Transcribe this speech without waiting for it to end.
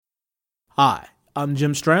Hi, I'm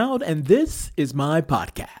Jim Stroud, and this is my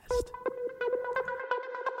podcast.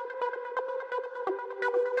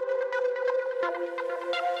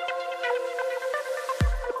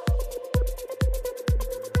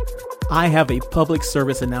 I have a public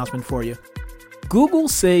service announcement for you. Google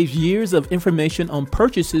saves years of information on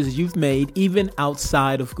purchases you've made even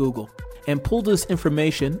outside of Google and pull this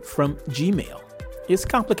information from Gmail. It's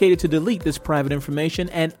complicated to delete this private information,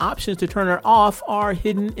 and options to turn it off are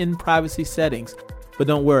hidden in privacy settings. But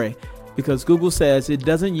don't worry, because Google says it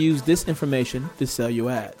doesn't use this information to sell you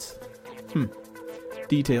ads.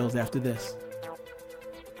 Details after this.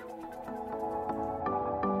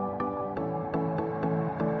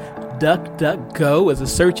 DuckDuckGo is a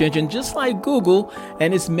search engine just like Google,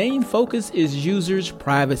 and its main focus is users'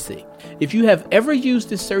 privacy. If you have ever used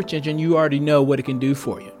this search engine, you already know what it can do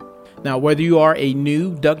for you. Now, whether you are a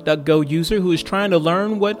new DuckDuckGo user who is trying to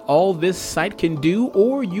learn what all this site can do,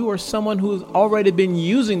 or you are someone who has already been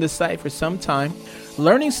using the site for some time,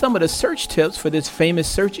 learning some of the search tips for this famous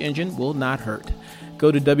search engine will not hurt.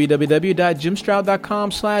 Go to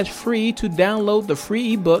www.jimstroud.com/free to download the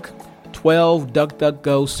free ebook, 12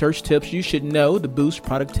 DuckDuckGo search tips you should know to boost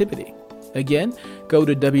productivity. Again, go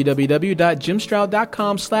to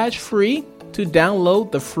www.jimstroud.com/free to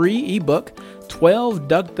download the free ebook, 12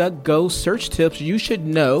 DuckDuckGo search tips you should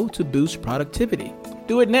know to boost productivity.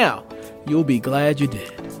 Do it now. You'll be glad you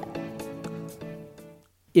did.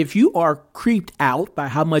 If you are creeped out by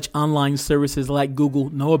how much online services like Google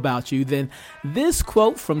know about you, then this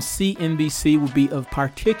quote from CNBC will be of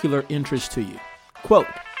particular interest to you. Quote,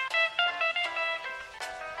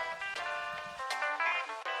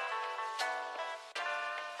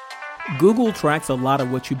 Google tracks a lot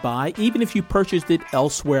of what you buy, even if you purchased it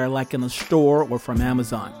elsewhere, like in a store or from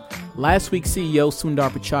Amazon. Last week, CEO Sundar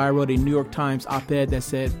Pichai wrote a New York Times op-ed that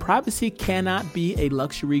said, privacy cannot be a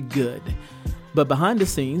luxury good. But behind the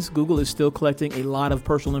scenes, Google is still collecting a lot of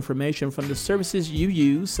personal information from the services you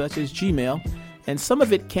use, such as Gmail, and some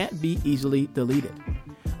of it can't be easily deleted.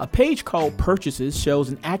 A page called Purchases shows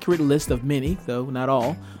an accurate list of many, though not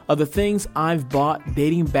all, of the things I've bought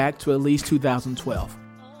dating back to at least 2012.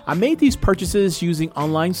 I made these purchases using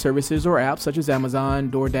online services or apps such as Amazon,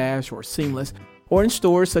 DoorDash, or Seamless, or in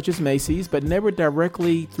stores such as Macy's, but never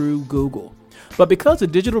directly through Google. But because the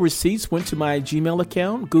digital receipts went to my Gmail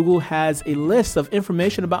account, Google has a list of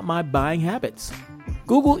information about my buying habits.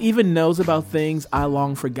 Google even knows about things I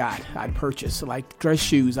long forgot I purchased, like dress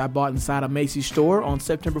shoes I bought inside a Macy's store on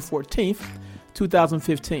September 14th,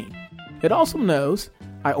 2015. It also knows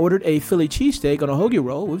I ordered a Philly cheesesteak on a hoagie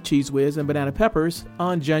roll with Cheez Whiz and banana peppers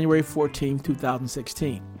on January 14,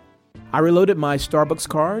 2016. I reloaded my Starbucks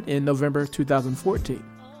card in November 2014.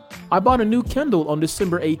 I bought a new Kindle on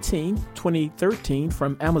December 18, 2013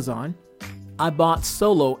 from Amazon. I bought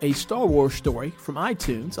Solo, a Star Wars story from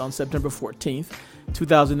iTunes on September 14,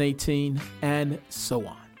 2018, and so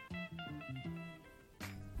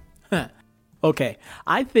on. Okay,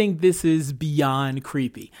 I think this is beyond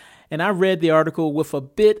creepy. And I read the article with a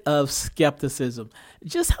bit of skepticism.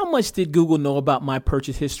 Just how much did Google know about my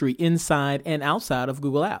purchase history inside and outside of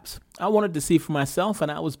Google Apps? I wanted to see for myself, and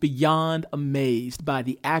I was beyond amazed by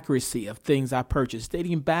the accuracy of things I purchased,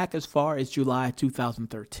 dating back as far as July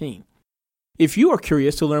 2013. If you are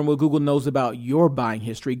curious to learn what Google knows about your buying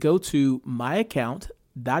history, go to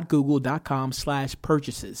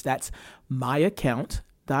myaccount.google.com/purchases. That's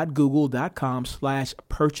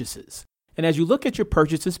myaccount.google.com/purchases. And as you look at your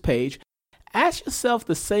purchases page, ask yourself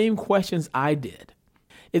the same questions I did.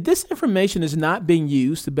 If this information is not being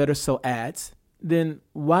used to better sell ads, then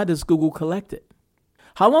why does Google collect it?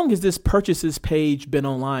 How long has this purchases page been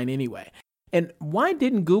online anyway? And why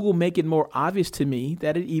didn't Google make it more obvious to me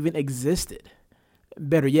that it even existed?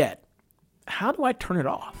 Better yet, how do I turn it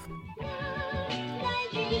off?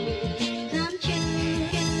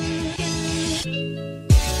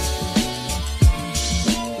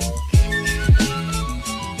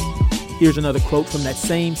 Here's another quote from that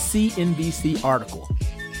same CNBC article.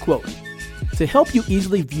 Quote, to help you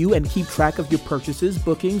easily view and keep track of your purchases,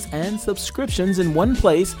 bookings, and subscriptions in one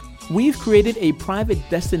place, we've created a private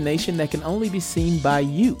destination that can only be seen by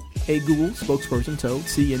you, a Google spokesperson told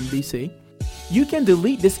CNBC. You can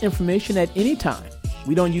delete this information at any time.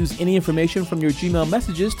 We don't use any information from your Gmail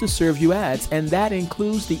messages to serve you ads, and that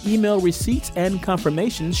includes the email receipts and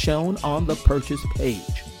confirmations shown on the purchase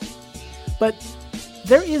page. But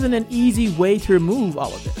there isn't an easy way to remove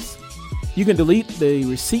all of this. You can delete the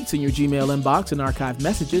receipts in your Gmail inbox and archive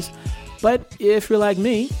messages, But if you're like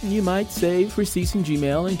me, you might save receipts in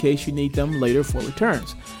Gmail in case you need them later for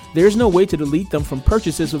returns. There's no way to delete them from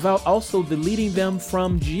purchases without also deleting them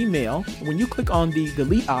from Gmail. When you click on the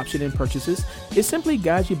delete option in purchases, it simply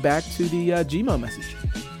guides you back to the Gmail message.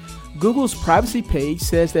 Google's privacy page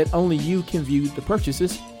says that only you can view the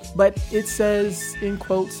purchases, but it says, in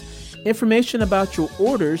quotes, information about your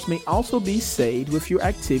orders may also be saved with your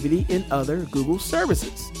activity in other Google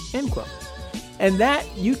services, end quote. And that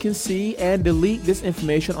you can see and delete this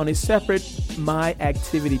information on a separate My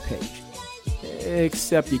Activity page.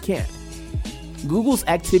 Except you can't. Google's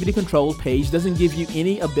activity control page doesn't give you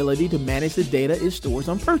any ability to manage the data it stores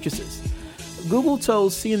on purchases. Google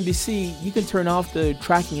told CNBC you can turn off the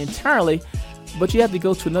tracking entirely, but you have to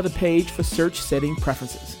go to another page for search setting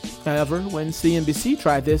preferences. However, when CNBC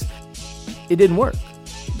tried this, it didn't work.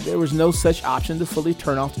 There was no such option to fully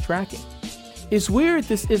turn off the tracking. It's weird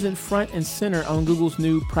this isn't front and center on Google's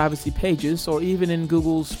new privacy pages or even in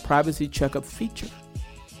Google's privacy checkup feature.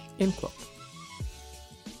 End quote.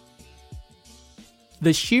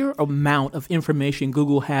 The sheer amount of information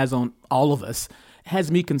Google has on all of us has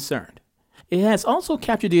me concerned. It has also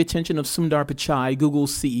captured the attention of Sundar Pichai,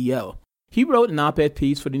 Google's CEO. He wrote an op-ed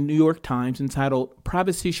piece for the New York Times entitled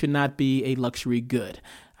 "Privacy Should Not Be a Luxury Good."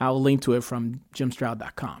 I'll link to it from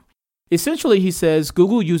jimstroud.com. Essentially, he says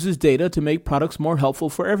Google uses data to make products more helpful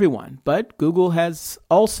for everyone, but Google has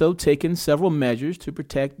also taken several measures to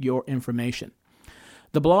protect your information.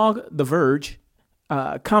 The blog The Verge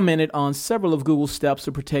commented on several of Google's steps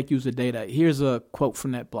to protect user data. Here's a quote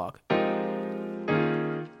from that blog.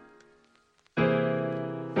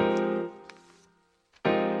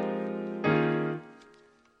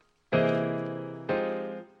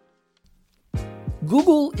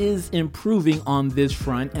 Google is improving on this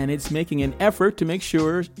front, and it's making an effort to make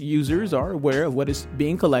sure users are aware of what is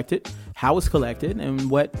being collected, how it's collected, and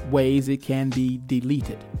what ways it can be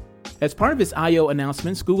deleted. As part of its I/O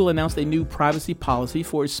announcements, Google announced a new privacy policy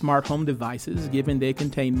for its smart home devices, given they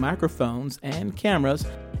contain microphones and cameras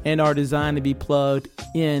and are designed to be plugged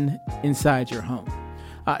inside your home.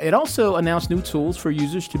 It also announced new tools for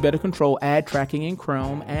users to better control ad tracking in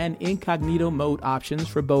Chrome and incognito mode options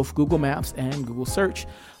for both Google Maps and Google Search,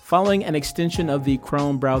 following an extension of the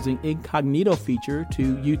Chrome browsing incognito feature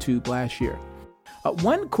to YouTube last year.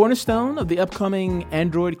 One cornerstone of the upcoming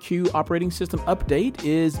Android Q operating system update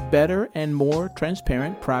is better and more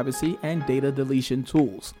transparent privacy and data deletion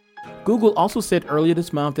tools. Google also said earlier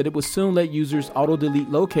this month that it would soon let users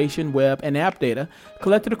auto-delete location, web, and app data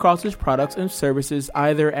collected across its products and services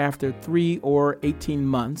either after 3 or 18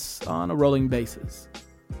 months on a rolling basis.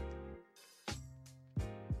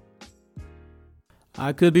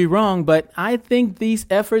 I could be wrong, but I think these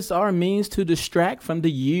efforts are a means to distract from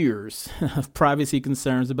the years of privacy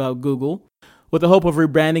concerns about Google, with the hope of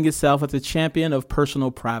rebranding itself as a champion of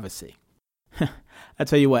personal privacy. I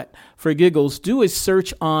tell you what, for giggles, do a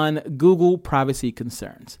search on Google privacy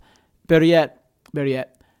concerns. Better yet,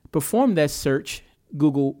 perform that search,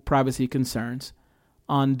 Google privacy concerns,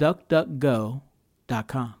 on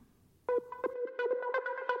DuckDuckGo.com.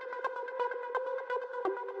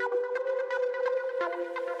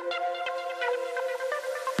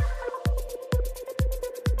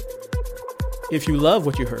 If you love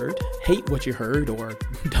what you heard, hate what you heard, or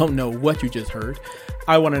don't know what you just heard,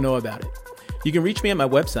 I want to know about it. You can reach me at my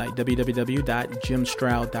website,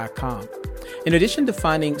 www.jimstroud.com. In addition to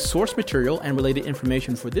finding source material and related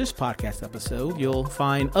information for this podcast episode, you'll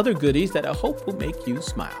find other goodies that I hope will make you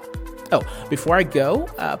smile. Oh, before I go,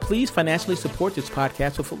 please financially support this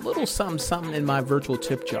podcast with a little something in my virtual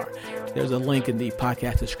tip jar. There's a link in the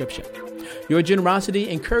podcast description. Your generosity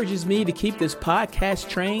encourages me to keep this podcast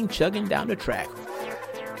train chugging down the track.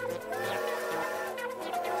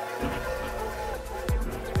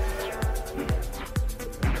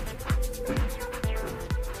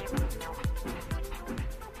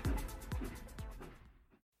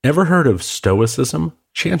 Ever heard of Stoicism?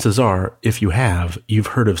 Chances are, if you have, you've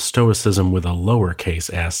heard of Stoicism with a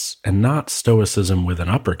lowercase s and not Stoicism with an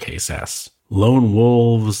uppercase S. Lone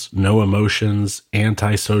wolves, no emotions,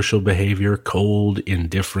 antisocial behavior, cold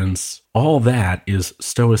indifference. All that is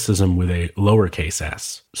Stoicism with a lowercase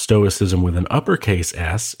s. Stoicism with an uppercase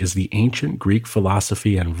S is the ancient Greek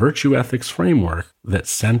philosophy and virtue ethics framework that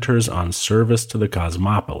centers on service to the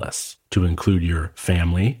cosmopolis, to include your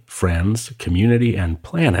family, friends, community, and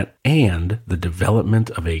planet, and the development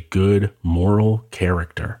of a good moral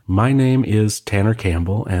character. My name is Tanner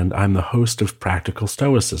Campbell, and I'm the host of Practical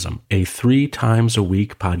Stoicism, a 3 times a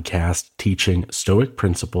week podcast teaching Stoic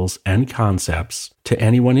principles and concepts to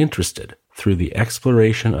anyone interested through the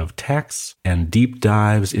exploration of texts and deep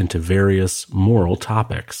dives into various moral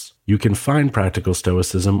topics. You can find Practical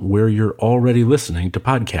Stoicism where you're already listening to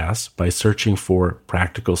podcasts by searching for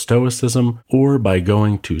Practical Stoicism or by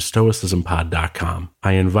going to stoicismpod.com.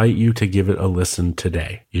 I invite you to give it a listen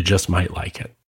today. You just might like it.